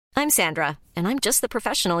I'm Sandra, and I'm just the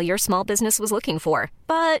professional your small business was looking for.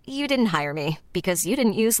 But you didn't hire me because you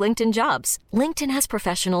didn't use LinkedIn Jobs. LinkedIn has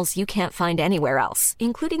professionals you can't find anywhere else,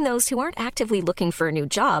 including those who aren't actively looking for a new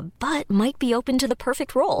job, but might be open to the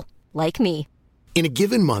perfect role, like me. In a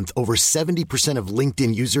given month, over 70% of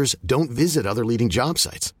LinkedIn users don't visit other leading job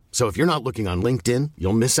sites. So if you're not looking on LinkedIn,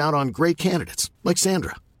 you'll miss out on great candidates like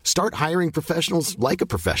Sandra. Start hiring professionals like a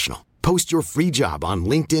professional. Post your free job on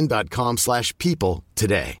linkedin.com/people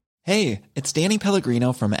today. Hey, it's Danny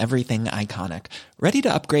Pellegrino from Everything Iconic. Ready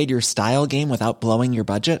to upgrade your style game without blowing your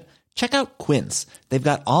budget? Check out Quince. They've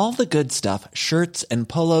got all the good stuff, shirts and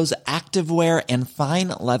polos, activewear, and fine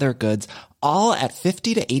leather goods, all at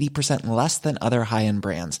 50 to 80% less than other high-end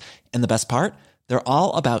brands. And the best part? They're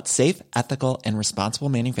all about safe, ethical, and responsible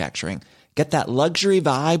manufacturing. Get that luxury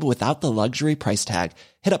vibe without the luxury price tag.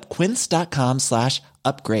 Hit up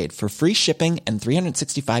quince.com/upgrade for free shipping and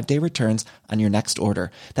 365-day returns on your next order.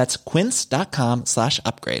 That's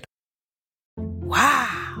quince.com/upgrade.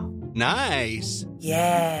 Wow. Nice.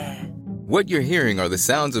 Yeah. What you're hearing are the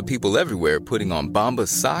sounds of people everywhere putting on Bombas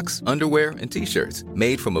socks, underwear, and T-shirts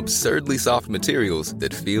made from absurdly soft materials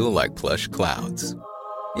that feel like plush clouds.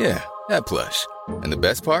 Yeah, that plush. And the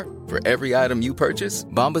best part? For every item you purchase,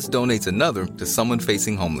 Bombas donates another to someone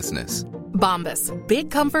facing homelessness. Bombas. Big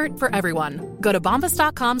comfort for everyone. Go to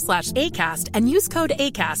bombas.com/ACAST and use code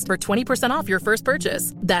ACAST for 20% off your first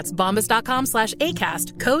purchase. That's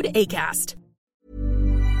bombas.com/ACAST. Code ACAST.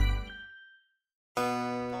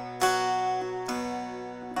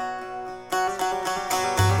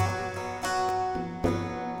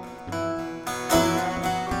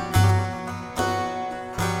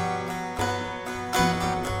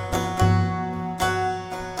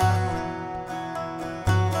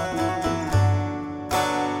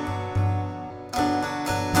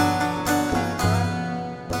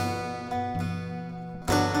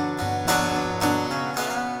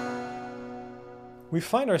 We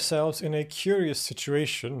find ourselves in a curious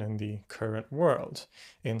situation in the current world.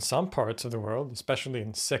 In some parts of the world, especially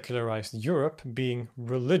in secularized Europe, being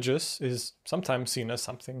religious is sometimes seen as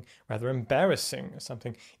something rather embarrassing,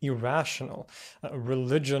 something irrational.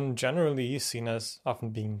 Religion generally is seen as often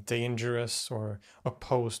being dangerous or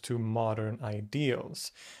opposed to modern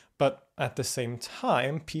ideals. But at the same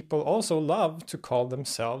time, people also love to call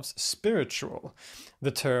themselves spiritual.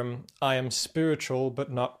 The term, I am spiritual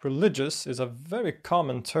but not religious, is a very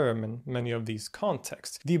common term in many of these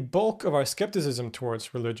contexts. The bulk of our skepticism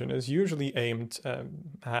towards religion is usually aimed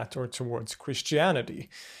at or towards Christianity.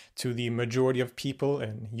 To the majority of people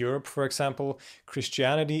in Europe, for example,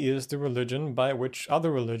 Christianity is the religion by which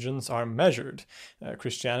other religions are measured.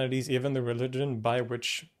 Christianity is even the religion by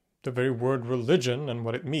which the very word religion and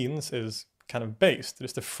what it means is kind of based. It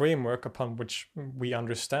is the framework upon which we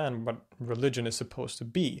understand what religion is supposed to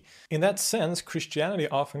be. In that sense, Christianity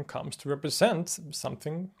often comes to represent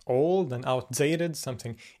something old and outdated,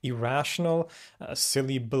 something irrational,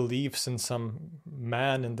 silly beliefs in some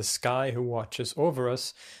man in the sky who watches over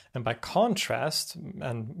us. And by contrast,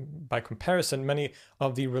 and by comparison, many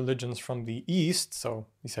of the religions from the East, so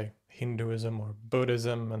you say Hinduism or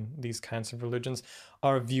Buddhism and these kinds of religions,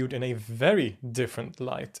 are viewed in a very different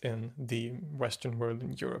light in the Western world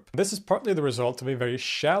in Europe. This is partly the result of a very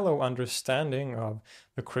shallow understanding of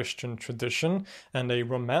the Christian tradition and a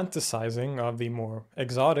romanticizing of the more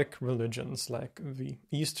exotic religions like the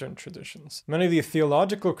Eastern traditions. Many of the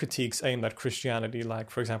theological critiques aimed at Christianity, like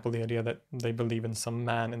for example the idea that they believe in some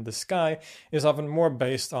man in the sky, is often more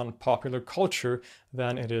based on popular culture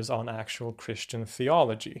than it is on actual Christian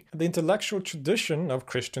theology. The intellectual tradition of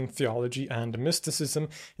Christian theology and mysticism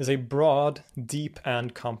is a broad, deep,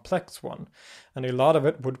 and complex one, and a lot of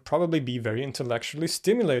it would probably be very intellectually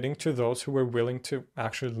stimulating to those who were willing to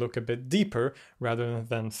actually look a bit deeper rather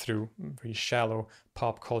than through very shallow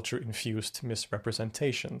pop culture infused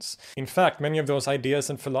misrepresentations. In fact, many of those ideas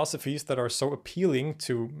and philosophies that are so appealing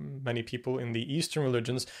to many people in the Eastern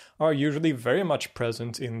religions are usually very much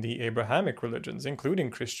present in the Abrahamic religions, including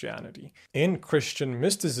Christianity. In Christian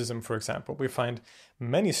mysticism, for example, we find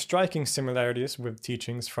many striking similarities with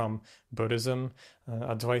teachings from Buddhism,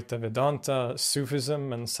 Advaita Vedanta,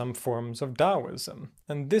 Sufism, and some forms of Taoism.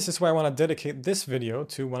 And this is why I want to dedicate this video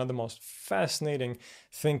to one of the most fascinating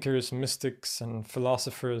thinkers, mystics, and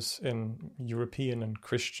philosophers in European and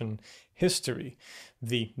Christian history,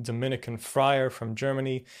 the Dominican friar from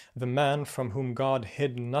Germany, the man from whom God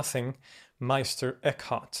hid nothing, Meister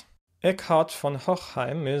Eckhart. Eckhart von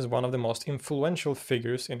Hochheim is one of the most influential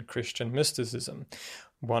figures in Christian mysticism.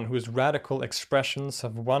 one whose radical expressions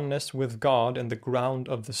of oneness with God and the ground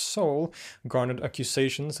of the soul garnered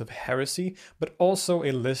accusations of heresy, but also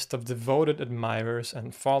a list of devoted admirers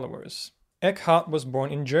and followers. Eckhart was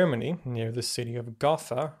born in Germany, near the city of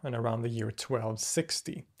Gotha, and around the year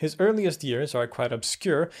 1260. His earliest years are quite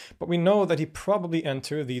obscure, but we know that he probably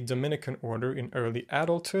entered the Dominican order in early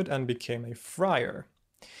adulthood and became a friar.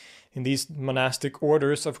 In these monastic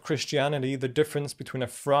orders of Christianity, the difference between a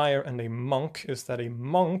friar and a monk is that a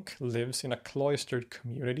monk lives in a cloistered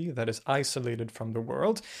community that is isolated from the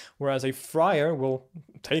world, whereas a friar will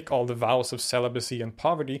take all the vows of celibacy and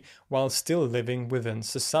poverty while still living within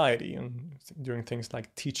society and doing things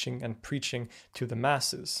like teaching and preaching to the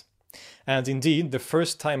masses. And indeed, the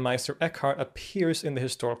first time Meister Eckhart appears in the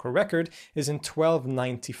historical record is in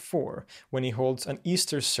 1294, when he holds an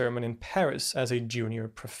Easter sermon in Paris as a junior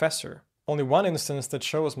professor. Only one instance that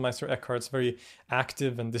shows Meister Eckhart's very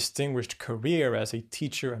active and distinguished career as a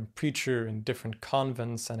teacher and preacher in different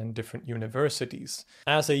convents and in different universities.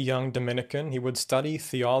 As a young Dominican, he would study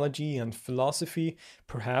theology and philosophy,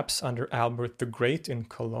 perhaps under Albert the Great in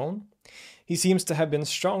Cologne. He seems to have been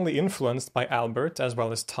strongly influenced by Albert as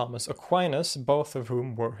well as Thomas Aquinas, both of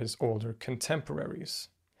whom were his older contemporaries.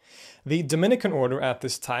 The Dominican order at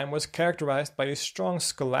this time was characterized by a strong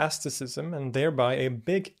scholasticism and thereby a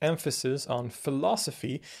big emphasis on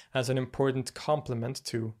philosophy as an important complement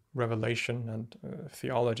to revelation and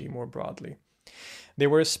theology more broadly. They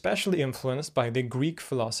were especially influenced by the Greek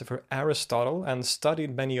philosopher Aristotle and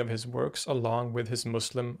studied many of his works along with his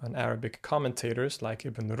Muslim and Arabic commentators like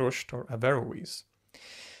Ibn Rushd or Averroes.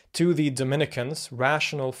 To the Dominicans,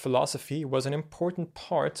 rational philosophy was an important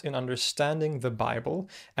part in understanding the Bible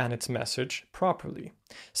and its message properly,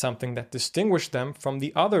 something that distinguished them from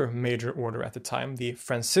the other major order at the time, the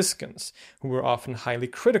Franciscans, who were often highly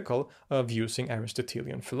critical of using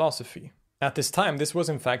Aristotelian philosophy. At this time, this was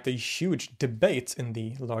in fact a huge debate in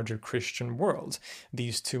the larger Christian world.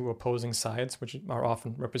 These two opposing sides, which are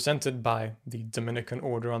often represented by the Dominican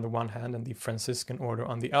order on the one hand and the Franciscan order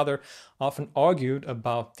on the other, often argued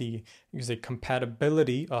about the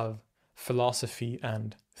compatibility of philosophy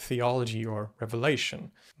and theology or revelation.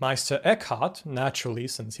 Meister Eckhart, naturally,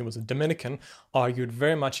 since he was a Dominican, argued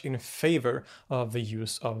very much in favor of the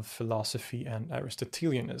use of philosophy and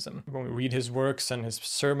Aristotelianism. When we read his works and his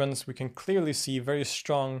sermons, we can clearly see very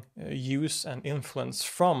strong use and influence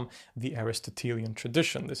from the Aristotelian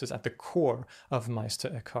tradition. This is at the core of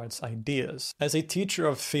Meister Eckhart's ideas. As a teacher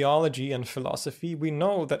of theology and philosophy, we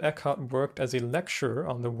know that Eckhart worked as a lecturer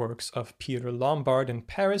on the works of Peter Lombard in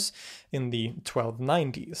Paris in the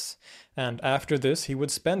 1290s. And after this, he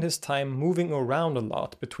would spend his time moving around a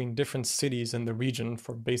lot between different cities in the region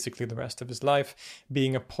for basically the rest of his life,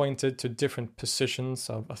 being appointed to different positions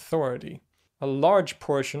of authority. A large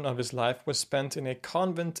portion of his life was spent in a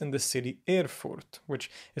convent in the city Erfurt,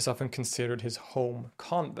 which is often considered his home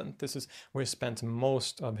convent. This is where he spent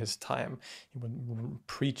most of his time. He would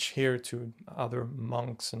preach here to other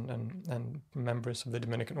monks and members of the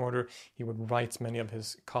Dominican order. He would write many of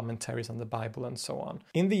his commentaries on the Bible and so on.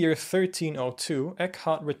 In the year 1302,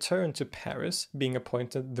 Eckhart returned to Paris, being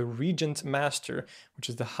appointed the Regent Master, which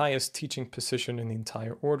is the highest teaching position in the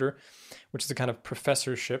entire order, which is a kind of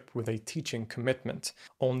professorship with a teaching commitment.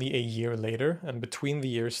 Only a year later, and between the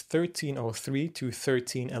years 1303 to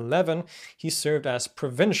 1311, he served as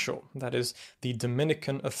provincial, that is, the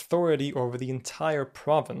Dominican authority over the entire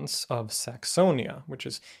province of Saxonia, which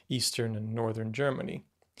is eastern and northern Germany.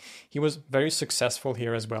 He was very successful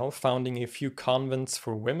here as well, founding a few convents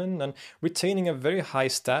for women and retaining a very high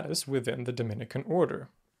status within the Dominican order.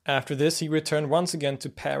 After this, he returned once again to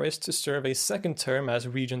Paris to serve a second term as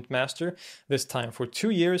Regent Master, this time for 2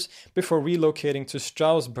 years, before relocating to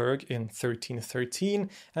Strasbourg in 1313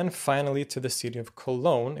 and finally to the city of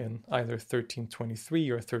Cologne in either 1323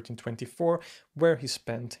 or 1324, where he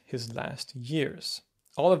spent his last years.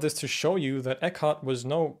 All of this to show you that Eckhart was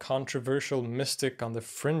no controversial mystic on the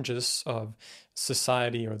fringes of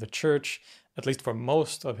society or the church, at least for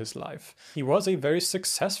most of his life. He was a very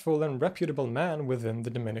successful and reputable man within the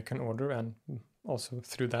Dominican order and also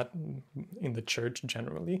through that in the church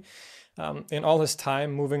generally. In all his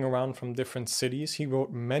time moving around from different cities, he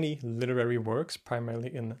wrote many literary works,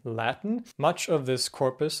 primarily in Latin. Much of this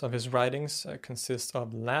corpus of his writings consists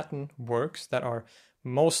of Latin works that are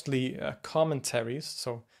mostly commentaries,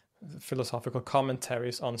 so philosophical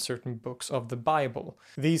commentaries on certain books of the Bible.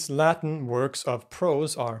 These Latin works of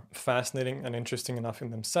prose are fascinating and interesting enough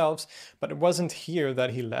in themselves, but it wasn't here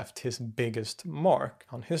that he left his biggest mark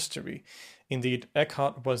on history. Indeed,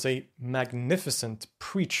 Eckhart was a magnificent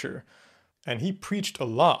preacher. And he preached a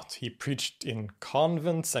lot. He preached in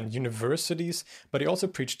convents and universities, but he also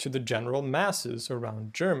preached to the general masses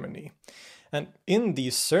around Germany. And in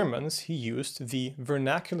these sermons, he used the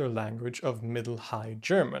vernacular language of Middle High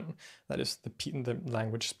German, that is, the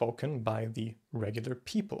language spoken by the regular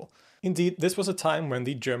people. Indeed, this was a time when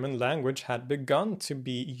the German language had begun to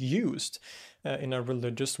be used in a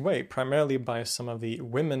religious way, primarily by some of the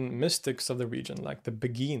women mystics of the region, like the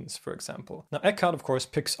Beguines, for example. Now, Eckhart, of course,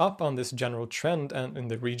 picks up on this general trend in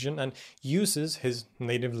the region and uses his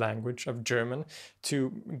native language of German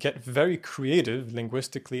to get very creative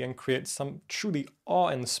linguistically and create some truly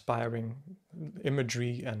awe-inspiring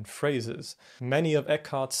imagery and phrases. Many of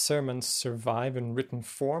Eckhart's sermons survive in written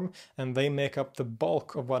form, and they make up the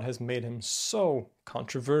bulk of what has made him so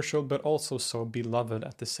controversial but also so beloved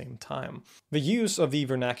at the same time. The use of the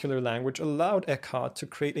vernacular language allowed Eckhart to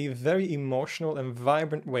create a very emotional and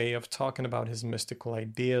vibrant way of talking about his mystical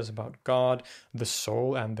ideas about God, the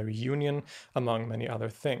soul, and their union, among many other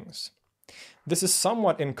things. This is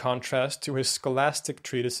somewhat in contrast to his scholastic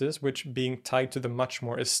treatises, which, being tied to the much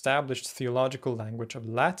more established theological language of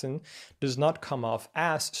Latin, does not come off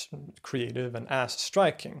as creative and as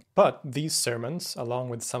striking. But these sermons, along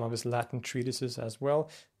with some of his Latin treatises as well,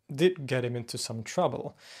 did get him into some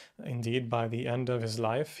trouble. Indeed, by the end of his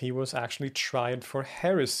life, he was actually tried for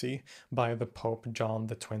heresy by the Pope John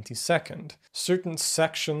XXII. Certain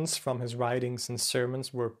sections from his writings and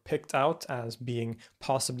sermons were picked out as being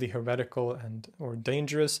possibly heretical or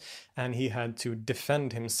dangerous, and he had to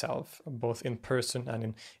defend himself, both in person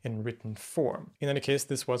and in written form. In any case,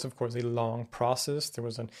 this was, of course, a long process. There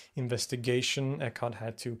was an investigation. Eckhart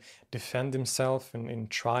had to defend himself in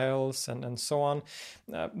trials and so on.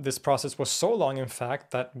 This process was so long, in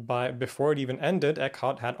fact, that before it even ended,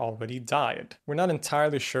 Eckhart had already died. We're not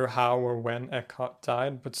entirely sure how or when Eckhart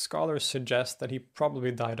died, but scholars suggest that he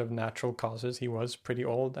probably died of natural causes. He was pretty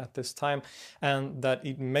old at this time, and that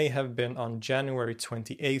it may have been on January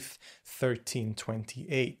 28th,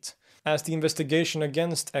 1328. As the investigation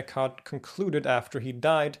against Eckhart concluded after he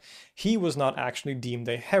died, he was not actually deemed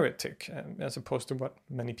a heretic, as opposed to what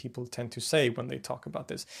many people tend to say when they talk about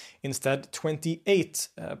this. Instead, 28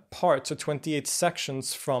 parts or 28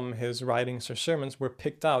 sections from his writings or sermons were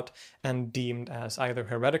picked out and deemed as either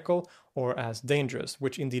heretical or as dangerous,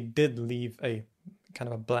 which indeed did leave a kind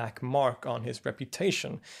of a black mark on his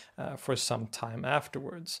reputation for some time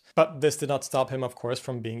afterwards. But this did not stop him, of course,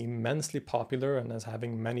 from being immensely popular and as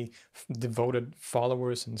having many devoted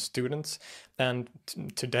followers and students. And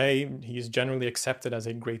today, he is generally accepted as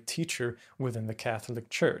a great teacher within the Catholic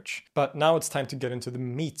Church. But now it's time to get into the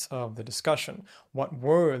meat of the discussion. What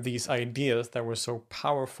were these ideas that were so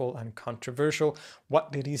powerful and controversial?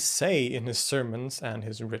 What did he say in his sermons and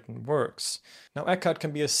his written works? Now, Eckhart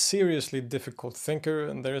can be a seriously difficult thinker,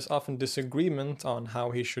 and there is often disagreement on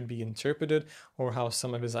how he should be interpreted or how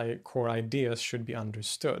some of his core ideas should be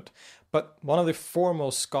understood. But one of the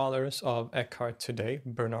foremost scholars of Eckhart today,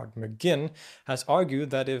 Bernard McGinn, has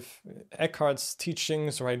argued that if Eckhart's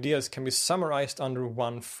teachings or ideas can be summarized under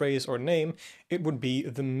one phrase or name, it would be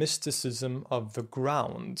the mysticism of the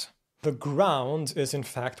ground. The ground is in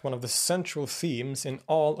fact one of the central themes in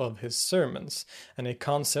all of his sermons, and a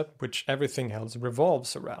concept which everything else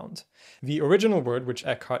revolves around. The original word which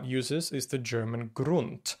Eckhart uses is the German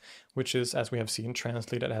Grund, which is, as we have seen,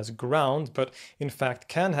 translated as ground, but in fact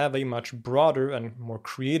can have a much broader and more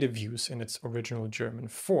creative use in its original German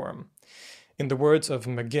form. In the words of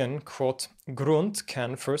McGinn, quote, Grund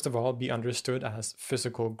can first of all be understood as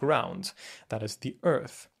physical ground, that is the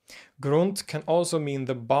earth. Grund can also mean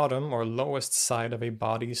the bottom or lowest side of a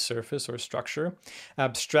body's surface or structure.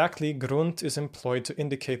 Abstractly, Grund is employed to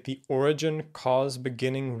indicate the origin, cause,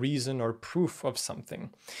 beginning, reason, or proof of something.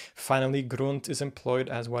 Finally, Grund is employed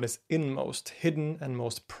as what is inmost, hidden, and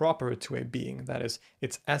most proper to a being, that is,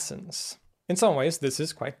 its essence. In some ways, this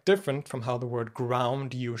is quite different from how the word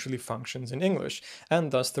ground usually functions in English,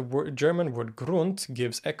 and thus the German word Grund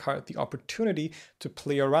gives Eckhart the opportunity to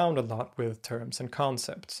play around a lot with terms and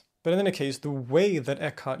concepts. But in any case, the way that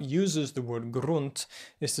Eckhart uses the word Grund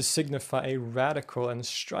is to signify a radical and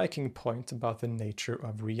striking point about the nature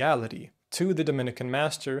of reality. To the Dominican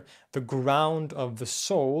master, the ground of the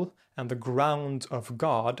soul and the ground of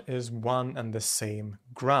God is one and the same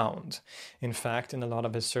ground. In fact, in a lot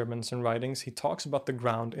of his sermons and writings, he talks about the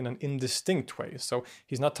ground in an indistinct way. So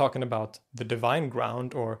he's not talking about the divine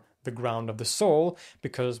ground or the ground of the soul,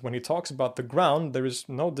 because when he talks about the ground, there is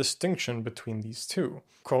no distinction between these two.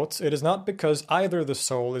 Quote, "It is not because either the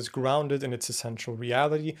soul is grounded in its essential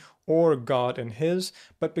reality or God in his,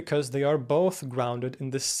 but because they are both grounded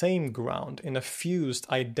in the same ground, in a fused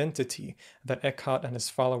identity, that Eckhart and his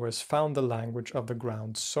followers found the language of the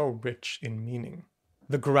ground so rich in meaning."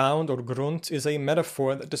 The ground, or Grund, is a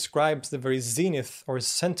metaphor that describes the very zenith or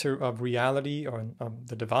center of reality or of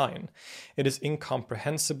the divine. It is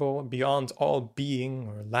incomprehensible, beyond all being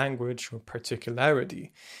or language or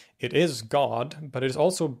particularity. It is God, but it is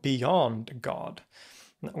also beyond God.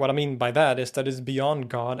 What I mean by that is that it is beyond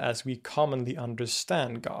God as we commonly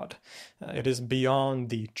understand God. It is beyond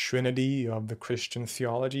the Trinity of the Christian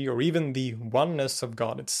theology or even the oneness of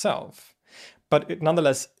God itself. But it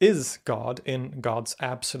nonetheless is God in God's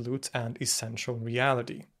absolute and essential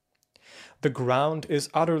reality. The ground is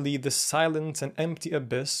utterly the silent and empty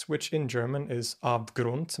abyss, which in German is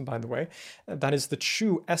Abgrund, by the way. That is the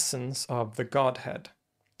true essence of the Godhead.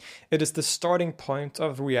 It is the starting point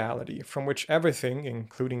of reality, from which everything,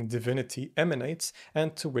 including divinity, emanates,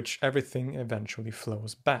 and to which everything eventually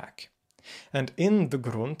flows back. And in the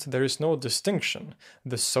Grund, there is no distinction.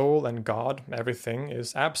 The soul and God, everything,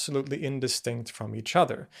 is absolutely indistinct from each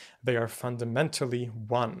other. They are fundamentally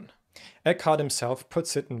one. Eckhart himself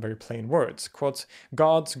puts it in very plain words, quote,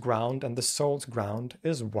 "God's ground and the soul's ground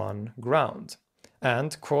is one ground."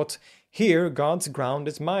 And, quote, "Here God's ground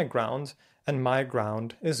is my ground, and my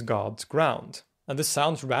ground is God's ground." And this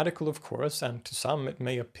sounds radical, of course, and to some it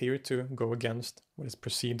may appear to go against what is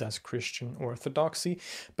perceived as Christian orthodoxy,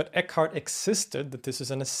 but Eckhart insisted that this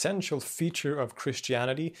is an essential feature of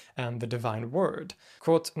Christianity and the divine word.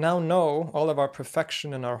 Quote, "Now know, all of our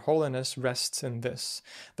perfection and our holiness rests in this,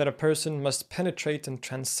 that a person must penetrate and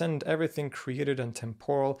transcend everything created and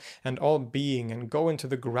temporal, and all being, and go into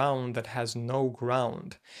the ground that has no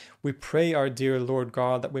ground. We pray our dear Lord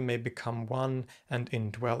God that we may become one and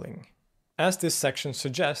indwelling." As this section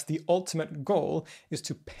suggests, the ultimate goal is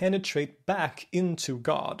to penetrate back into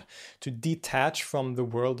God, to detach from the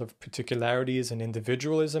world of particularities and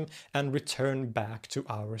individualism and return back to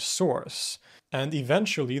our source. And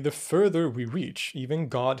eventually, the further we reach, even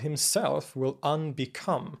God himself will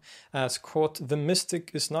unbecome, as, quote, "The mystic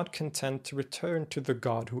is not content to return to the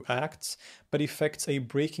God who acts, but effects a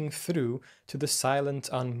breaking through to the silent,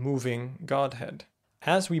 unmoving Godhead."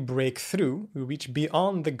 As we break through, we reach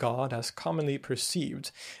beyond the God as commonly perceived,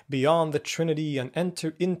 beyond the Trinity, and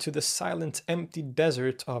enter into the silent, empty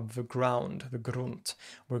desert of the ground, the Grund,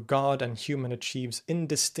 where God and human achieves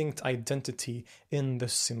indistinct identity in the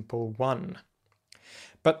simple one.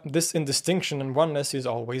 But this indistinction and oneness is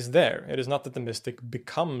always there. It is not that the mystic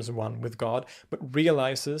becomes one with God, but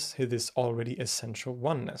realizes his already essential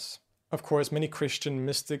oneness. Of course, many Christian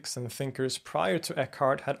mystics and thinkers prior to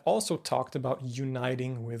Eckhart had also talked about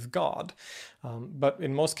uniting with God. But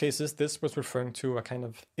in most cases, this was referring to a kind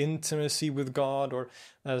of intimacy with God, or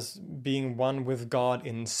as being one with God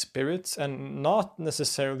in spirit, and not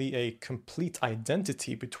necessarily a complete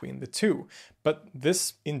identity between the two. But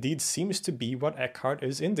this indeed seems to be what Eckhart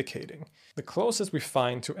is indicating. The closest we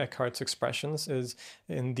find to Eckhart's expressions is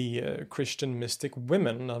in the Christian mystic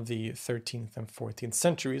women of the 13th and 14th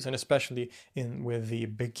centuries, and especially with the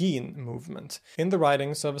Begin movement. In the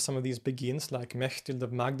writings of some of these Begins, like Mechthild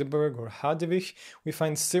of Magdeburg or Hadewig, we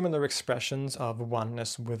find similar expressions of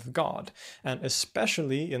oneness with God, and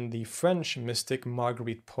especially in the French mystic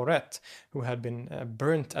Marguerite Porete, who had been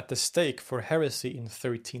burnt at the stake for heresy in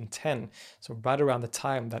 1310, so right around the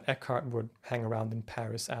time that Eckhart would hang around in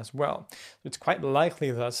Paris as well. It's quite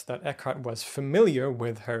likely thus that Eckhart was familiar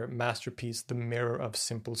with her masterpiece, The Mirror of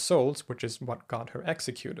Simple Souls, which is what got her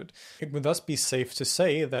executed. It would thus be safe to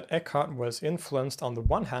say that Eckhart was influenced on the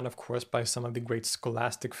one hand, of course, by some of the great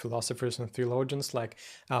scholastic philosophers and theologians like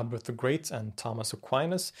Albert the Great and Thomas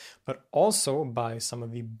Aquinas, but also by some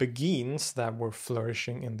of the Begins that were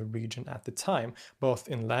flourishing in the region at the time, both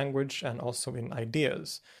in language and also in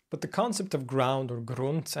ideas. But the concept of ground or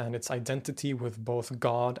Grund and its identity with both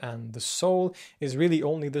God and the soul is really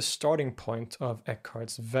only the starting point of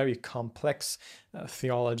Eckhart's very complex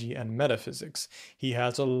theology and metaphysics. He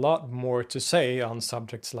has a lot more to say on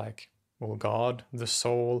subjects like, well, God, the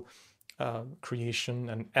soul, creation,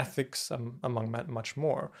 and ethics, among much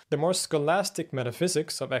more. The more scholastic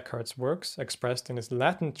metaphysics of Eckhart's works, expressed in his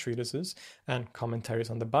Latin treatises and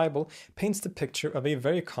commentaries on the Bible, paints the picture of a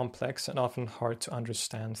very complex and often hard to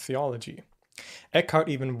understand theology. Eckhart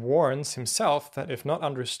even warns himself that if not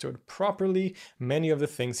understood properly, many of the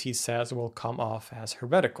things he says will come off as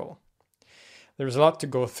heretical. There's a lot to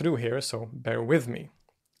go through here, so bear with me.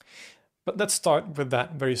 But let's start with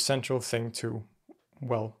that very central thing to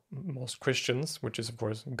well, most Christians, which is of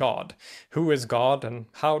course God. Who is God and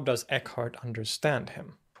how does Eckhart understand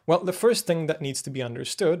him? Well, the first thing that needs to be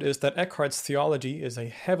understood is that Eckhart's theology is a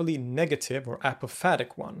heavily negative or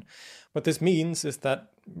apophatic one. What this means is that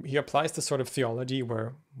he applies the sort of theology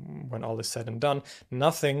where, when all is said and done,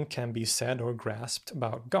 nothing can be said or grasped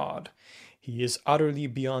about God. He is utterly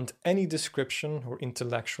beyond any description or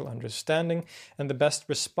intellectual understanding, and the best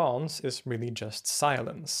response is really just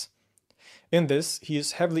silence. In this, he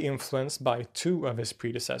is heavily influenced by two of his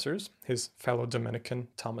predecessors, his fellow Dominican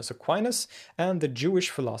Thomas Aquinas and the Jewish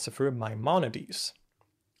philosopher Maimonides.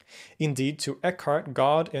 Indeed, to Eckhart,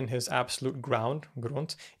 God in his absolute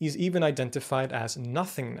Grund, is even identified as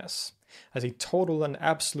nothingness, as a total and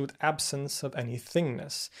absolute absence of any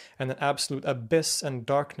thingness, and an absolute abyss and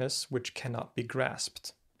darkness which cannot be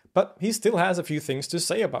grasped. But he still has a few things to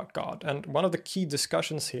say about God, and one of the key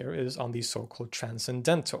discussions here is on the so-called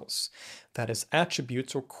transcendentals, that is,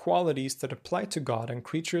 attributes or qualities that apply to God and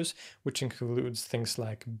creatures, which includes things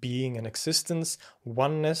like being and existence,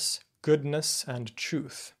 oneness, goodness, and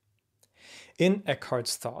truth. In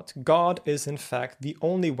Eckhart's thought, God is in fact the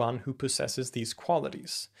only one who possesses these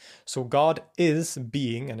qualities. So God is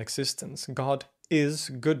being and existence, God is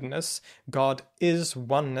goodness, God is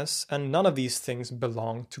oneness, and none of these things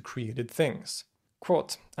belong to created things.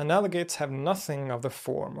 Quote, "Analogates have nothing of the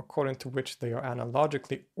form according to which they are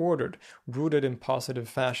analogically ordered, rooted in positive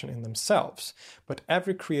fashion in themselves, but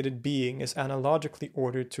every created being is analogically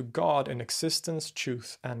ordered to God in existence,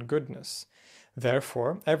 truth, and goodness.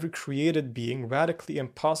 Therefore, every created being radically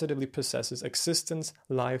and positively possesses existence,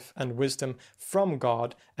 life, and wisdom from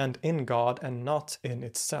God and in God and not in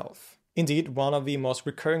itself." Indeed, one of the most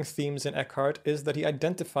recurring themes in Eckhart is that he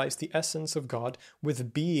identifies the essence of God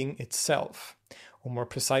with being itself, or more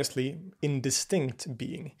precisely, indistinct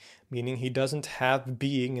being, meaning he doesn't have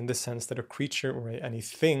being in the sense that a creature or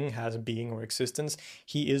anything has being or existence.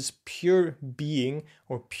 He is pure being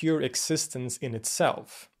or pure existence in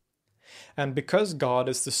itself. And because God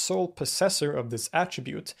is the sole possessor of this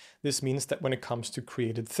attribute, this means that when it comes to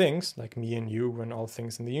created things, like me and you and all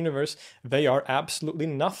things in the universe, they are absolutely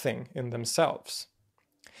nothing in themselves.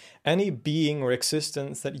 Any being or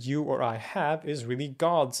existence that you or I have is really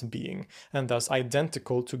God's being, and thus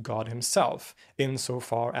identical to God himself,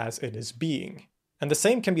 insofar as it is being. And the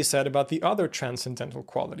same can be said about the other transcendental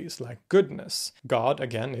qualities, like goodness. God,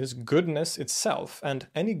 again, is goodness itself, and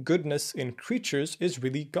any goodness in creatures is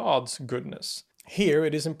really God's goodness. Here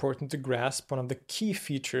it is important to grasp one of the key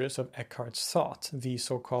features of Eckhart's thought, the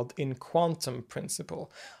so-called in quantum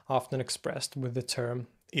principle, often expressed with the term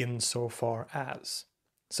insofar as.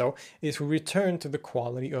 So, if we return to the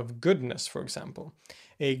quality of goodness, for example,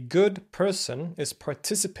 a good person is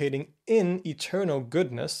participating in eternal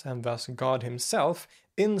goodness, and thus God himself,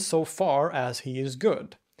 insofar as he is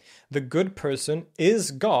good. The good person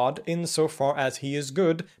is God insofar as he is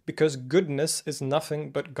good, because goodness is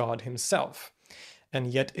nothing but God himself. And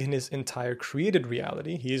yet in his entire created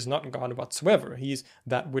reality, he is not God whatsoever. He is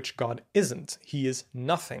that which God isn't. He is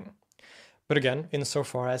nothing. But again,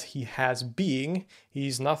 insofar as he has being, he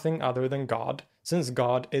is nothing other than God, since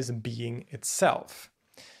God is being itself.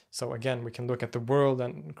 So again, we can look at the world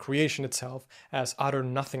and creation itself as utter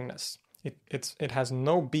nothingness. It has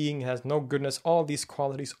no being, it has no goodness. All these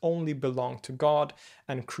qualities only belong to God,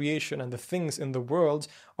 and creation and the things in the world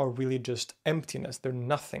are really just emptiness. They're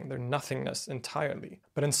nothing, they're nothingness entirely.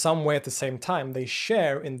 But in some way at the same time, they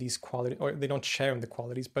share in these qualities, or they don't share in the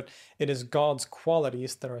qualities, but it is God's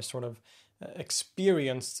qualities that are sort of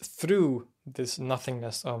experienced through this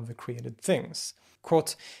nothingness of the created things.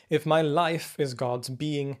 Quote, "If my life is God's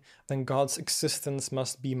being, then God's existence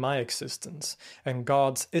must be my existence, and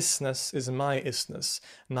God's isness is my isness,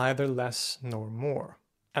 neither less nor more."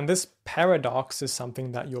 And this paradox is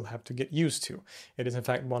something that you'll have to get used to. It is in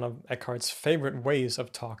fact one of Eckhart's favorite ways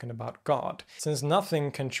of talking about God. Since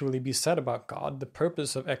nothing can truly be said about God, the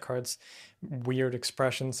purpose of Eckhart's weird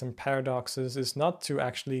expressions and paradoxes is not to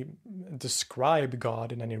actually describe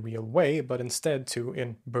God in any real way, but instead to,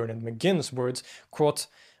 in Bernard McGinn's words, quote,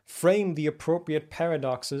 "frame the appropriate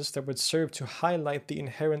paradoxes that would serve to highlight the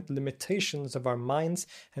inherent limitations of our minds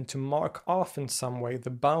and to mark off in some way the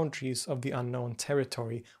boundaries of the unknown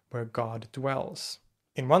territory where God dwells."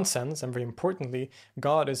 In one sense, and very importantly,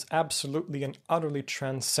 God is absolutely and utterly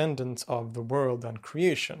transcendent of the world and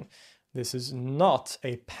creation. This is not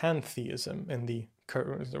a pantheism in the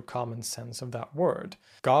common sense of that word.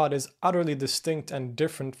 God is utterly distinct and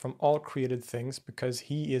different from all created things because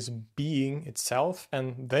he is being itself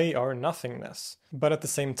and they are nothingness. But at the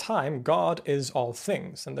same time, God is all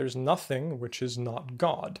things, and there's nothing which is not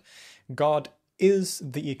God. God is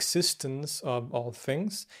the existence of all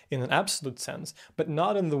things in an absolute sense, but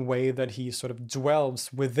not in the way that he sort of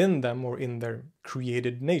dwells within them or in their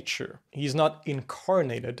created nature. He's not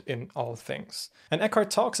incarnated in all things. And Eckhart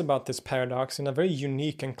talks about this paradox in a very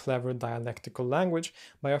unique and clever dialectical language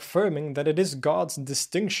by affirming that it is God's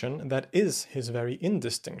distinction that is his very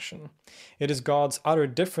indistinction. It is God's utter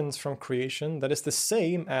difference from creation that is the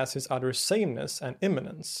same as his utter sameness and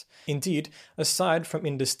immanence. Indeed, aside from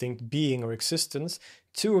indistinct being or existence,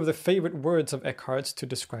 two of the favorite words of Eckhart's to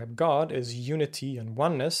describe God is unity and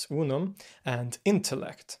oneness, unum, and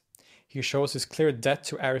intellect. He shows his clear debt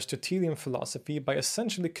to Aristotelian philosophy by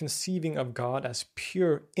essentially conceiving of God as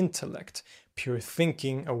pure intellect, pure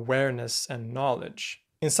thinking, awareness, and knowledge.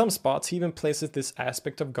 In some spots, he even places this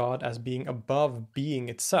aspect of God as being above being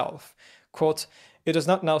itself. Quote, "It does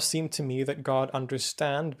not now seem to me that God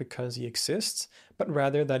understands because he exists, but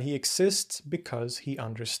rather that he exists because he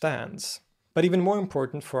understands." But even more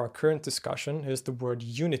important for our current discussion is the word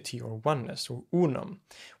unity or oneness, or unum,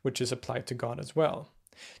 which is applied to God as well.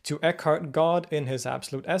 To Eckhart, God in his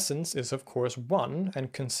absolute essence is of course one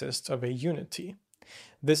and consists of a unity.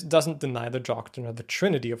 This doesn't deny the doctrine of the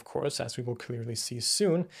Trinity, of course, as we will clearly see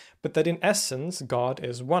soon, but that in essence God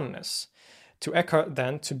is oneness. To Eckhart,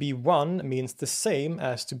 then, to be one means the same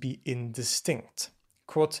as to be indistinct.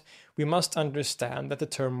 Quote, "We must understand that the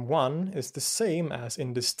term one is the same as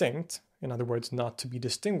indistinct, in other words, not to be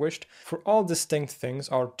distinguished, for all distinct things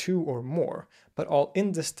are two or more, but all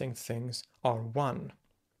indistinct things are one."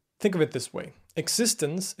 Think of it this way.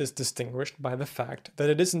 Existence is distinguished by the fact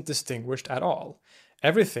that it isn't distinguished at all.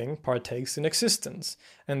 Everything partakes in existence,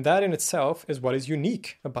 and that in itself is what is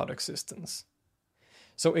unique about existence.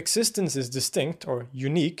 So existence is distinct or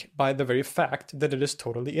unique by the very fact that it is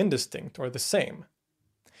totally indistinct or the same.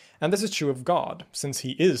 And this is true of God, since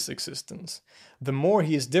he is existence. The more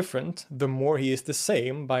he is different, the more he is the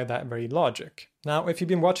same by that very logic. Now, if you've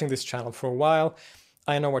been watching this channel for a while,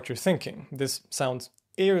 I know what you're thinking. This sounds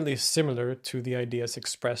eerily similar to the ideas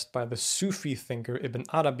expressed by the Sufi thinker Ibn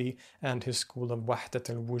Arabi and his school of Wahdat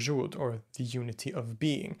al-Wujud, or the unity of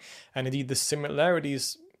being. And indeed, the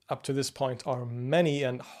similarities up to this point are many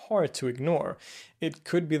and hard to ignore. It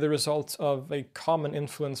could be the result of a common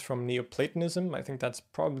influence from Neoplatonism. I think that's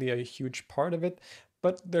probably a huge part of it,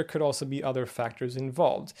 but there could also be other factors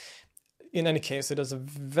involved. In any case, it is a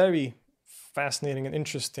very fascinating and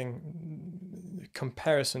interesting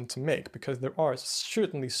comparison to make, because there are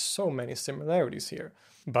certainly so many similarities here.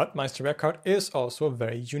 But Meister Eckhart is also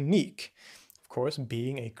very unique. Of course,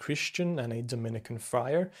 being a Christian and a Dominican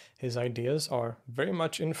friar, his ideas are very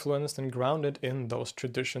much influenced and grounded in those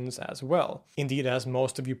traditions as well. Indeed, as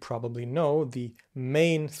most of you probably know, the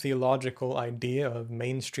main theological idea of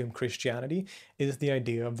mainstream Christianity is the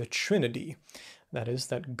idea of the Trinity. That is,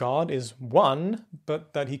 that God is one,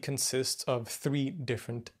 but that he consists of three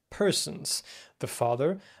different persons: the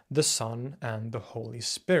Father, the Son, and the Holy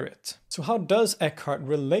Spirit. So how does Eckhart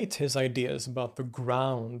relate his ideas about the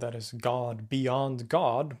ground that is God beyond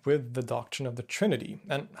God with the doctrine of the Trinity?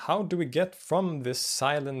 And how do we get from this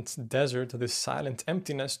silent desert, this silent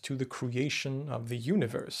emptiness, to the creation of the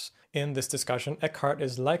universe? In this discussion, Eckhart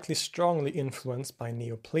is likely strongly influenced by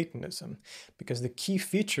Neoplatonism, because the key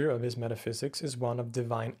feature of his metaphysics is one of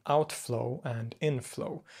divine outflow and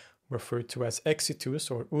inflow, referred to as exitus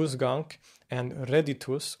or Ausgang and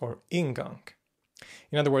reditus or Ingang.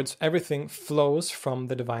 In other words, everything flows from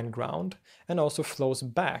the divine ground and also flows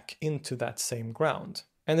back into that same ground.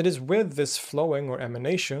 And it is with this flowing or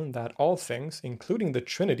emanation that all things, including the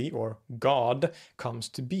Trinity or God, comes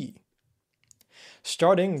to be.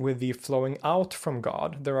 Starting with the flowing out from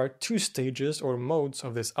God, there are two stages or modes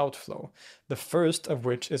of this outflow, the first of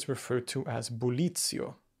which is referred to as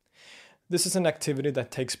bullitio. This is an activity that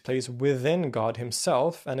takes place within God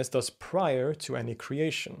himself and is thus prior to any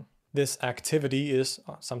creation. This activity is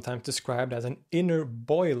sometimes described as an inner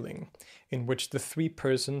boiling, in which the three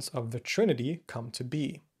persons of the Trinity come to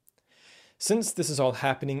be. Since this is all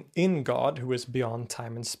happening in God, who is beyond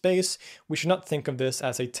time and space, we should not think of this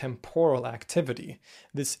as a temporal activity.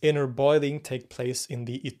 This inner boiling takes place in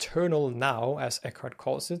the eternal now, as Eckhart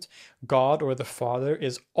calls it. God, or the Father,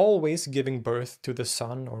 is always giving birth to the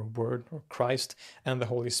Son, or Word, or Christ, and the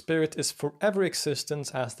Holy Spirit is forever existence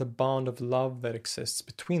as the bond of love that exists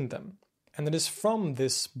between them. And it is from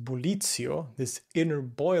this bullitio, this inner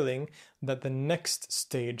boiling, that the next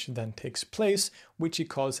stage then takes place, which he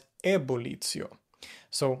calls ebullitio.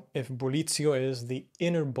 So if bullitio is the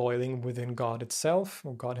inner boiling within God itself,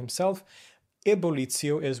 or God himself,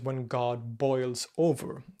 ebullitio is when God boils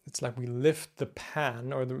over. It's like we lift the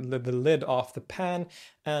pan, or the lid off the pan,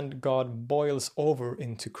 and God boils over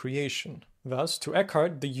into creation. Thus, to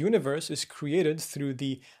Eckhart, the universe is created through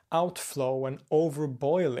the outflow and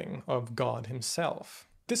overboiling of God himself.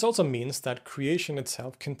 This also means that creation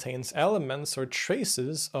itself contains elements or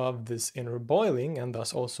traces of this inner boiling and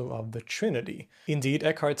thus also of the Trinity. Indeed,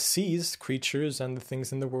 Eckhart sees creatures and the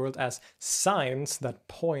things in the world as signs that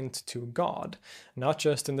point to God, not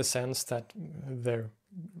just in the sense that their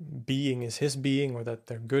being is his being or that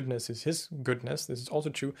their goodness is his goodness. This is also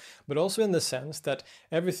true, but also in the sense that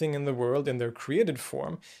everything in the world in their created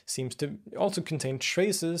form seems to also contain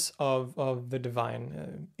traces of the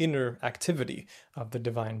divine inner activity, of the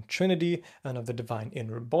divine Trinity and of the divine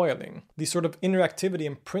inner boiling. The sort of inner activity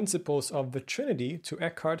and principles of the Trinity to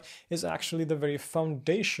Eckhart is actually the very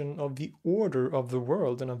foundation of the order of the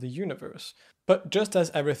world and of the universe. But just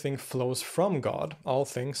as everything flows from God, all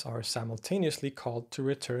things are simultaneously called to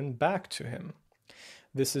return back to him.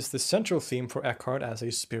 This is the central theme for Eckhart as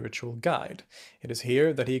a spiritual guide. It is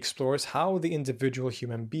here that he explores how the individual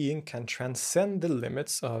human being can transcend the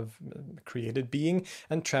limits of created being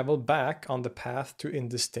and travel back on the path to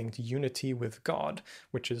indistinct unity with God,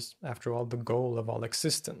 which is, after all, the goal of all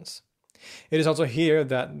existence. It is also here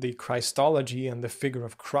that the Christology and the figure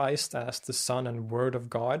of Christ as the Son and Word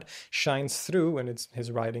of God shines through in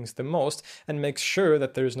his writings the most and makes sure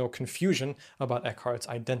that there is no confusion about Eckhart's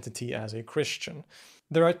identity as a Christian.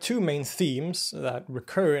 There are two main themes that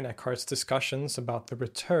recur in Eckhart's discussions about the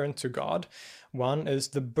return to God. One is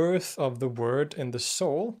the birth of the Word in the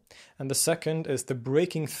soul, and the second is the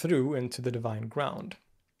breaking through into the divine ground.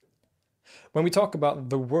 When we talk about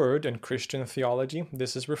the Word in Christian theology,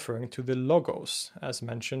 this is referring to the Logos, as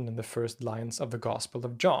mentioned in the first lines of the Gospel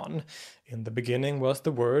of John. In the beginning was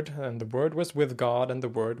the Word, and the Word was with God, and the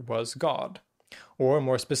Word was God. Or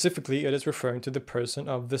more specifically, it is referring to the person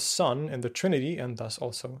of the Son in the Trinity, and thus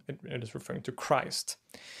also it is referring to Christ.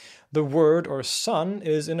 The Word or Son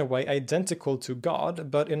is in a way identical to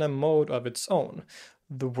God, but in a mode of its own.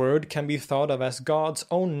 The Word can be thought of as God's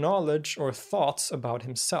own knowledge or thoughts about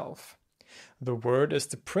himself. The Word is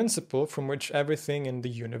the principle from which everything in the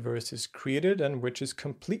universe is created and which is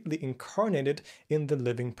completely incarnated in the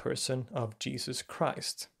living person of Jesus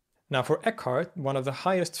Christ. Now, for Eckhart, one of the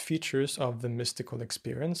highest features of the mystical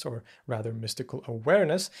experience, or rather mystical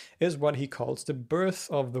awareness, is what he calls the birth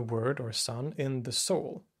of the Word or Son in the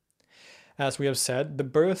soul. As we have said, the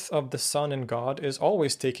birth of the Son in God is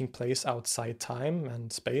always taking place outside time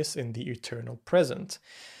and space in the eternal present.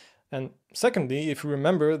 And secondly, if you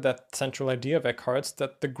remember that central idea of Eckhart's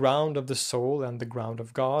that the ground of the soul and the ground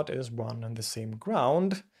of God is one and the same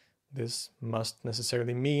ground, this must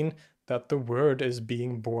necessarily mean that the Word is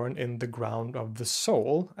being born in the ground of the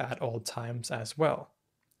soul at all times as well.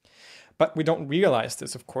 But we don't realize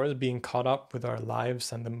this, of course, being caught up with our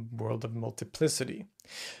lives and the world of multiplicity.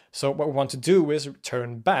 So what we want to do is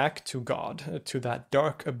turn back to God, to that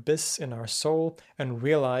dark abyss in our soul, and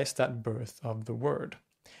realize that birth of the Word.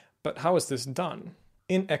 But how is this done?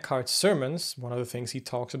 In Eckhart's sermons, one of the things he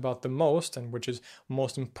talks about the most, and which is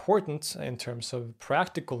most important in terms of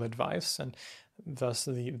practical advice, and thus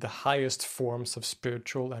the highest forms of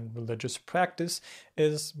spiritual and religious practice,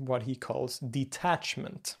 is what he calls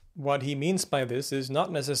detachment. What he means by this is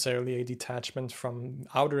not necessarily a detachment from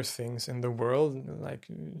outer things in the world, like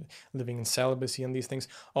living in celibacy and these things,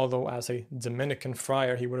 although as a Dominican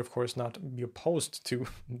friar, he would of course not be opposed to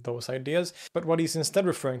those ideas. But what he's instead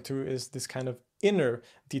referring to is this kind of inner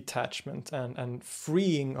detachment and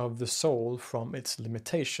freeing of the soul from its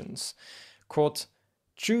limitations. Quote,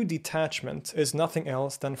 "True detachment is nothing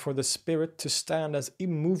else than for the spirit to stand as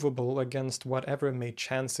immovable against whatever may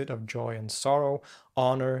chance it of joy and sorrow,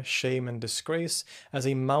 honor, shame, and disgrace, as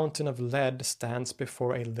a mountain of lead stands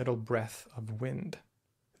before a little breath of wind."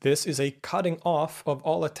 This is a cutting off of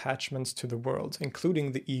all attachments to the world,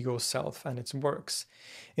 including the ego self and its works.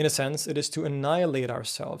 In a sense, it is to annihilate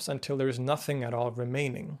ourselves until there is nothing at all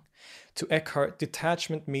remaining. To Eckhart,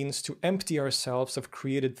 detachment means to empty ourselves of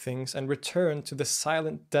created things and return to the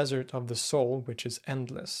silent desert of the soul, which is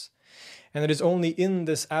endless. And it is only in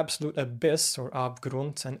this absolute abyss, or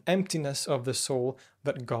Abgrund, and emptiness of the soul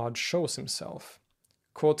that God shows himself.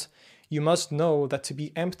 Quote, "You must know that to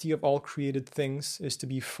be empty of all created things is to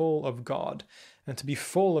be full of God, and to be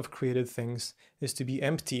full of created things is to be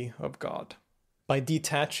empty of God." By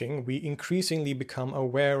detaching, we increasingly become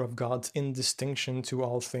aware of God's indistinction to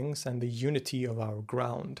all things and the unity of our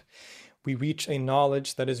ground. We reach a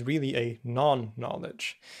knowledge that is really a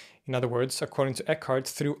non-knowledge. In other words, according to Eckhart,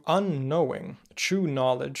 through unknowing, true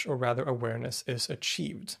knowledge, or rather awareness, is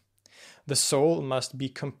achieved. The soul must be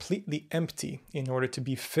completely empty in order to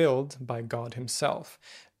be filled by God himself,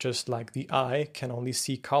 just like the eye can only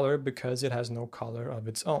see color because it has no color of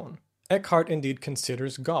its own. Eckhart indeed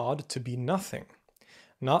considers God to be nothing.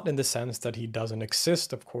 Not in the sense that he doesn't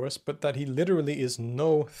exist, of course, but that he literally is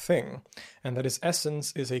no thing, and that his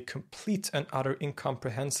essence is a complete and utter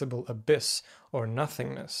incomprehensible abyss or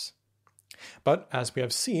nothingness. But, as we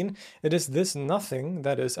have seen, it is this nothing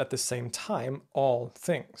that is at the same time all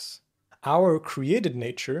things. Our created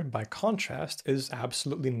nature, by contrast, is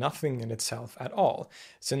absolutely nothing in itself at all,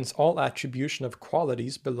 since all attribution of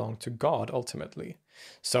qualities belong to God ultimately.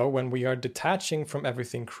 So when we are detaching from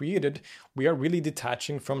everything created, we are really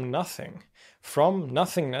detaching from nothing, from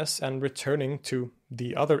nothingness and returning to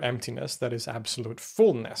the other emptiness that is absolute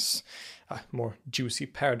fullness. More juicy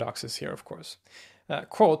paradoxes here, of course.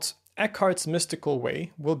 Quote, Eckhart's mystical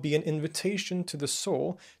way will be an invitation to the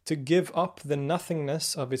soul to give up the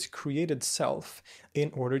nothingness of its created self in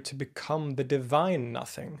order to become the divine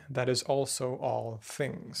nothing that is also all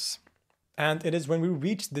things. And it is when we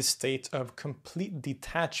reach this state of complete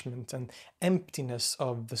detachment and emptiness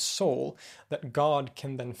of the soul that God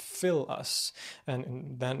can then fill us.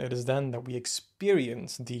 And then it is then that we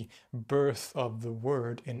experience the birth of the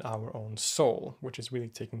Word in our own soul, which is really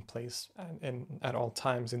taking place at all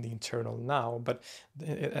times in the eternal now. But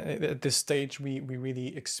at this stage, we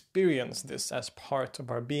really experience this as part of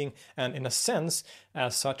our being. And in a sense,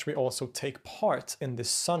 as such, we also take part in the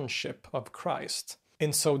sonship of Christ.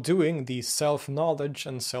 In so doing, the self-knowledge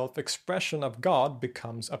and self-expression of God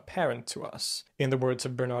becomes apparent to us. In the words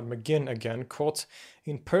of Bernard McGinn again, quote,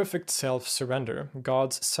 in perfect self-surrender,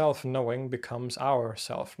 God's self-knowing becomes our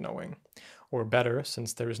self-knowing. Or better,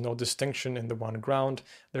 since there is no distinction in the one ground,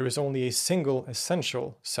 there is only a single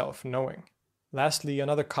essential self-knowing. Lastly,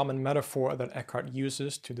 another common metaphor that Eckhart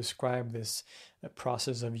uses to describe this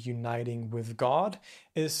process of uniting with God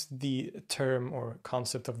is the term or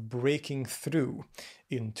concept of breaking through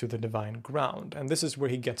into the divine ground. And this is where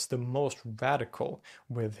he gets the most radical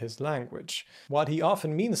with his language. What he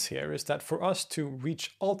often means here is that for us to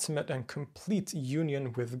reach ultimate and complete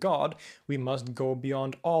union with God, we must go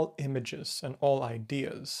beyond all images and all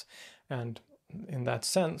ideas. And in that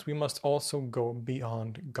sense, we must also go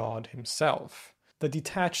beyond God himself. The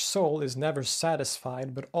detached soul is never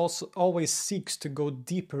satisfied, but also always seeks to go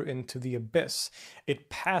deeper into the abyss. It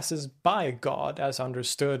passes by God as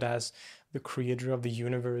understood as the creator of the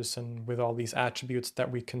universe, and with all these attributes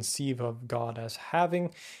that we conceive of God as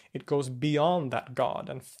having, it goes beyond that God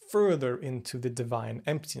and further into the divine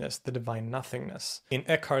emptiness, the divine nothingness. In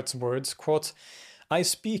Eckhart's words, quote, I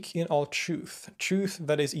speak in all truth, truth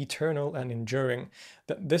that is eternal and enduring,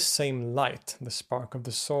 that this same light, the spark of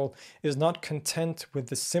the soul, is not content with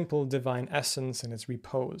the simple divine essence in its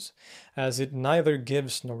repose, as it neither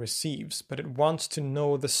gives nor receives, but it wants to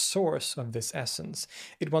know the source of this essence.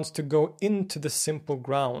 It wants to go into the simple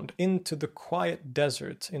ground, into the quiet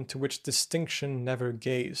desert into which distinction never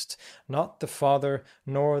gazed, not the Father,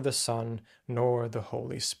 nor the Son, nor the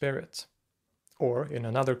Holy Spirit. Or, in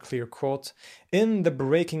another clear quote, in the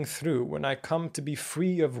breaking through, when I come to be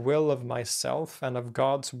free of will of myself, and of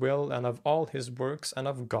God's will, and of all his works, and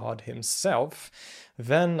of God himself,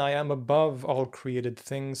 then I am above all created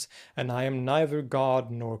things, and I am neither God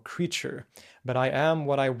nor creature, but I am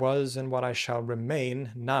what I was and what I shall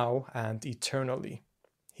remain, now and eternally.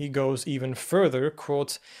 He goes even further,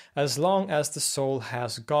 quote, as long as the soul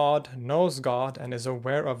has God, knows God, and is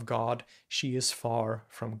aware of God, she is far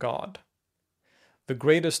from God. The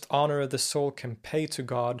greatest honor the soul can pay to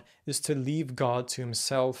God is to leave God to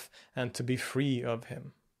himself and to be free of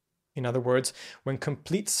him. In other words, when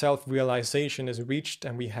complete self-realization is reached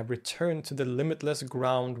and we have returned to the limitless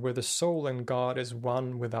ground where the soul and God is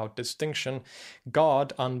one without distinction,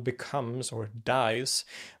 God unbecomes or dies.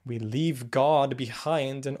 We leave God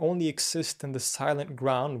behind and only exist in the silent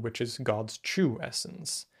ground which is God's true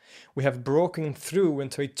essence. We have broken through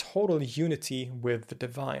into a total unity with the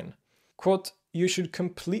divine. Quote, you should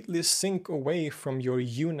completely sink away from your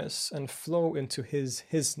you-ness and flow into his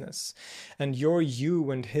hisness, and your you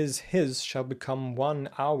and his shall become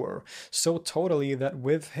 1 hour, so totally that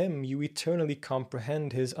with him you eternally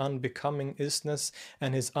comprehend his unbecoming isness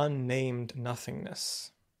and his unnamed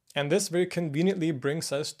nothingness. And this very conveniently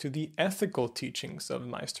brings us to the ethical teachings of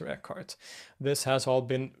Meister Eckhart. This has all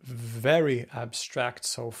been very abstract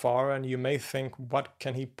so far, and you may think, what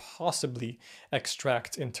can he possibly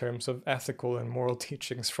extract in terms of ethical and moral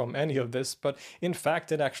teachings from any of this? But in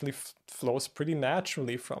fact, it actually flows pretty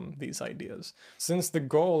naturally from these ideas. Since the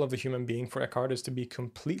goal of the human being for Eckhart is to be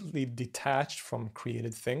completely detached from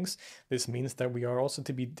created things, this means that we are also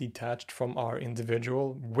to be detached from our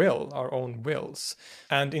individual will, our own wills.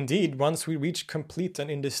 And indeed, once we reach complete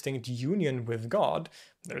and indistinct union with God,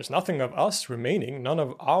 There's nothing of us remaining. None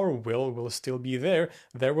of our will still be there.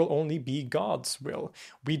 There will only be God's will.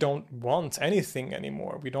 We don't want anything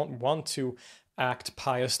anymore. We don't want to act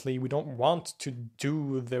piously. We don't want to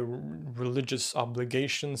do the religious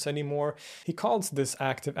obligations anymore. He calls this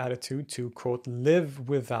active attitude to, quote, live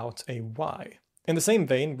without a why. In the same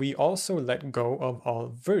vein, we also let go of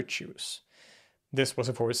all virtues. This was,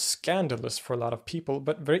 of course, scandalous for a lot of people,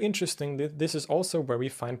 but very interestingly, this is also where we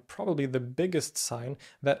find probably the biggest sign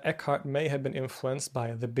that Eckhart may have been influenced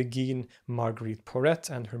by the Beguine Marguerite Porete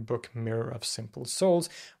and her book Mirror of Simple Souls,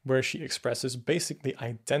 where she expresses basically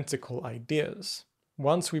identical ideas.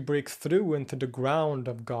 Once we break through into the ground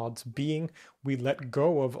of God's being, we let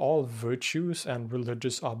go of all virtues and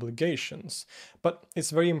religious obligations. But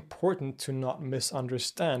it's very important to not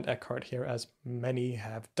misunderstand Eckhart here, as many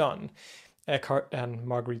have done. Eckhart and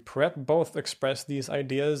Marguerite Porete both express these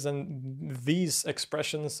ideas, and these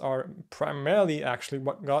expressions are primarily actually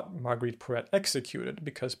what got Marguerite Porete executed,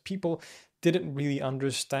 because people didn't really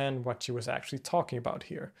understand what she was actually talking about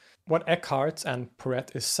here. What Eckhart and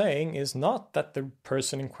Porete is saying is not that the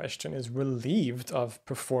person in question is relieved of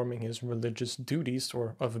performing his religious duties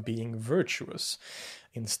or of being virtuous.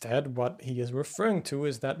 Instead, what he is referring to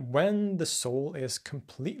is that when the soul is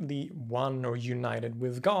completely one or united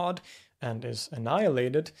with God and is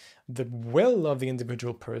annihilated, the will of the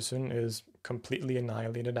individual person is completely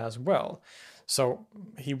annihilated as well. So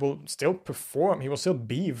he will still perform, he will still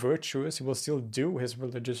be virtuous, he will still do his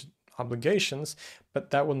religious obligations,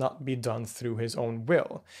 but that will not be done through his own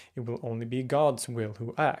will. It will only be God's will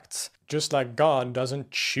who acts. Just like God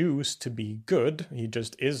doesn't choose to be good, he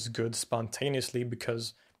just is good spontaneously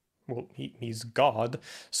because, well, he's God,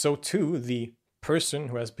 so too the person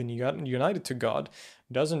who has been united to God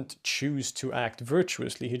doesn't choose to act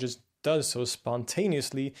virtuously, he just does so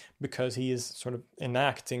spontaneously because he is sort of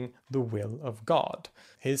enacting the will of God.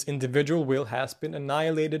 His individual will has been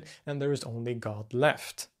annihilated and there is only God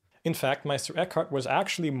left. In fact, Meister Eckhart was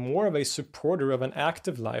actually more of a supporter of an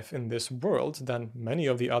active life in this world than many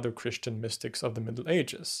of the other Christian mystics of the Middle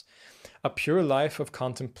Ages. A pure life of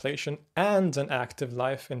contemplation and an active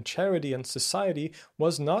life in charity and society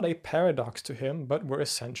was not a paradox to him, but were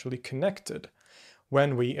essentially connected.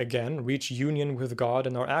 When we, again, reach union with God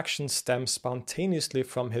and our actions stem spontaneously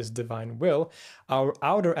from His divine will, our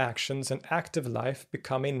outer actions and active life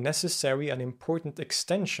become a necessary and important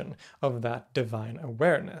extension of that divine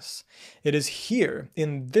awareness. It is here,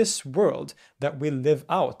 in this world, that we live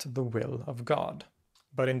out the will of God.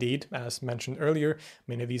 But indeed, as mentioned earlier,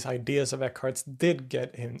 many of these ideas of Eckhart's did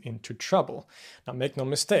get him into trouble. Now, make no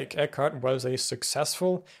mistake, Eckhart was a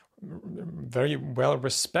successful, very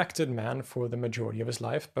well-respected man for the majority of his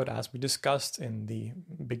life, but as we discussed in the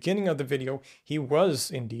beginning of the video, he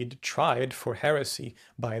was indeed tried for heresy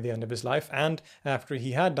by the end of his life, and after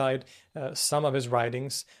he had died, some of his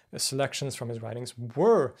writings, selections from his writings,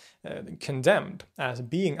 were condemned as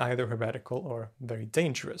being either heretical or very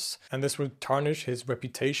dangerous. And this would tarnish his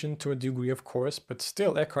reputation to a degree, of course, but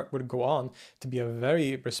still Eckhart would go on to be a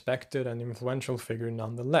very respected and influential figure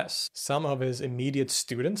nonetheless. Some of his immediate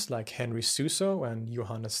students, like Henry Suso and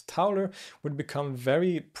Johannes Tauler, would become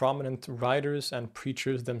very prominent writers and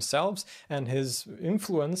preachers themselves, and his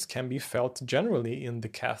influence can be felt generally in the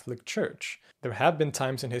Catholic Church. There have been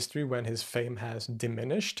times in history when his fame has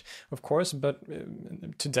diminished, of course, but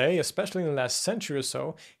today, especially in the last century or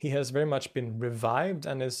so, he has very much been revived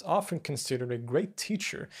and is often considered a great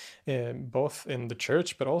teacher, both in the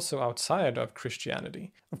church but also outside of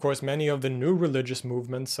Christianity. Of course, many of the new religious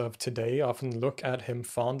movements of today often look at him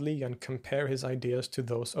fondly and compare his ideas to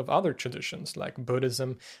those of other traditions like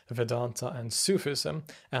Buddhism, Vedanta, and Sufism,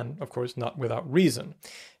 and of course not without reason.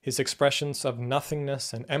 His expressions of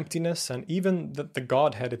nothingness and emptiness, and even that the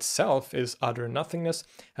Godhead itself is utter nothingness,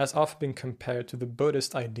 has often been compared to the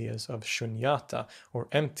Buddhist ideas of shunyata, or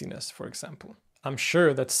emptiness, for example. I'm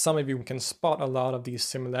sure that some of you can spot a lot of these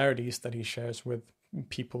similarities that he shares with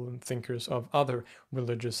people and thinkers of other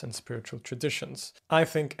religious and spiritual traditions. I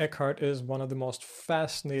think Eckhart is one of the most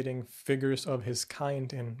fascinating figures of his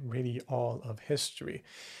kind in really all of history.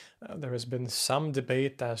 There has been some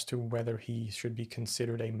debate as to whether he should be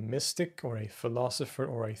considered a mystic or a philosopher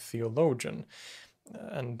or a theologian.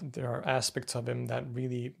 And there are aspects of him that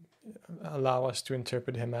really allow us to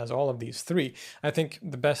interpret him as all of these three. I think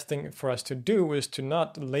the best thing for us to do is to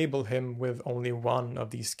not label him with only one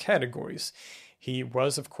of these categories. He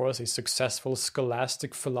was, of course, a successful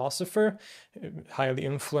scholastic philosopher, highly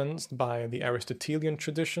influenced by the Aristotelian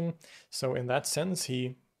tradition. So in that sense,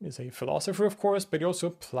 he is a philosopher, of course, but he also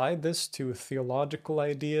applied this to theological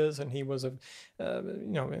ideas, and he was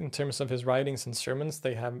in terms of his writings and sermons,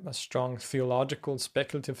 they have a strong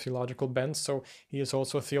speculative theological bent, so he is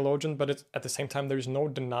also a theologian, but at the same time, there's no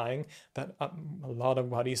denying that a lot of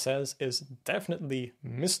what he says is definitely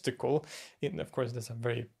mystical. Of course, that's a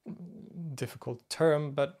very difficult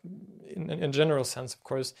term, but in a general sense, of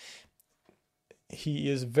course, he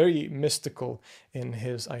is very mystical in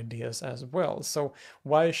his ideas as well. So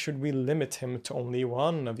why should we limit him to only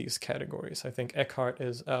one of these categories? I think Eckhart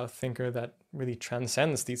is a thinker that really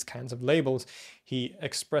transcends these kinds of labels. He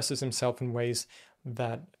expresses himself in ways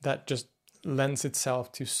that just lends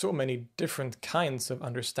itself to so many different kinds of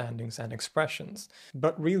understandings and expressions.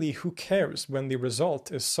 But really, who cares when the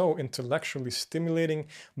result is so intellectually stimulating,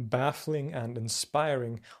 baffling, and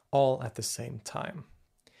inspiring all at the same time?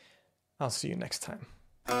 I'll see you next time.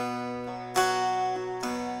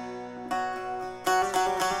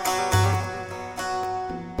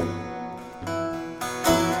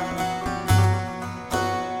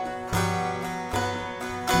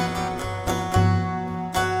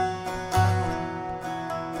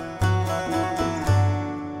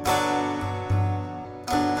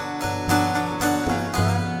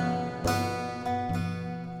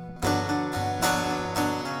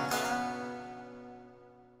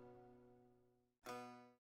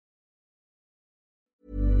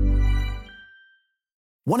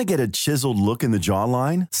 Want to get a chiseled look in the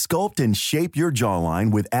jawline? Sculpt and shape your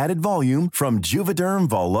jawline with added volume from Juvederm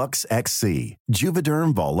Volux XC.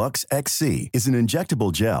 Juvederm Volux XC is an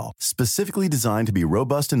injectable gel specifically designed to be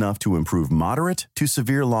robust enough to improve moderate to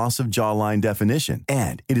severe loss of jawline definition.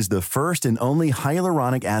 And it is the first and only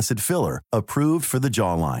hyaluronic acid filler approved for the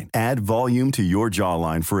jawline. Add volume to your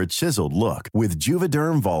jawline for a chiseled look with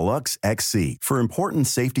Juvederm Volux XC. For important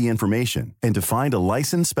safety information and to find a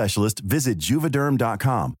licensed specialist, visit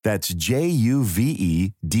Juvederm.com. That's Juvederm.com.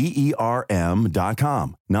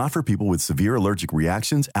 Not for people with severe allergic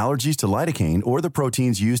reactions, allergies to lidocaine, or the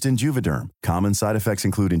proteins used in Juvederm. Common side effects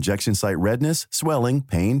include injection site redness, swelling,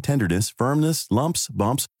 pain, tenderness, firmness, lumps,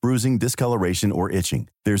 bumps, bruising, discoloration, or itching.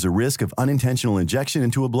 There's a risk of unintentional injection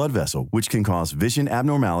into a blood vessel, which can cause vision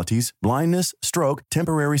abnormalities, blindness, stroke,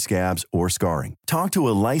 temporary scabs, or scarring. Talk to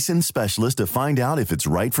a licensed specialist to find out if it's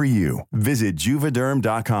right for you. Visit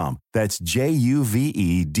Juvederm.com. That's Juvederm.com.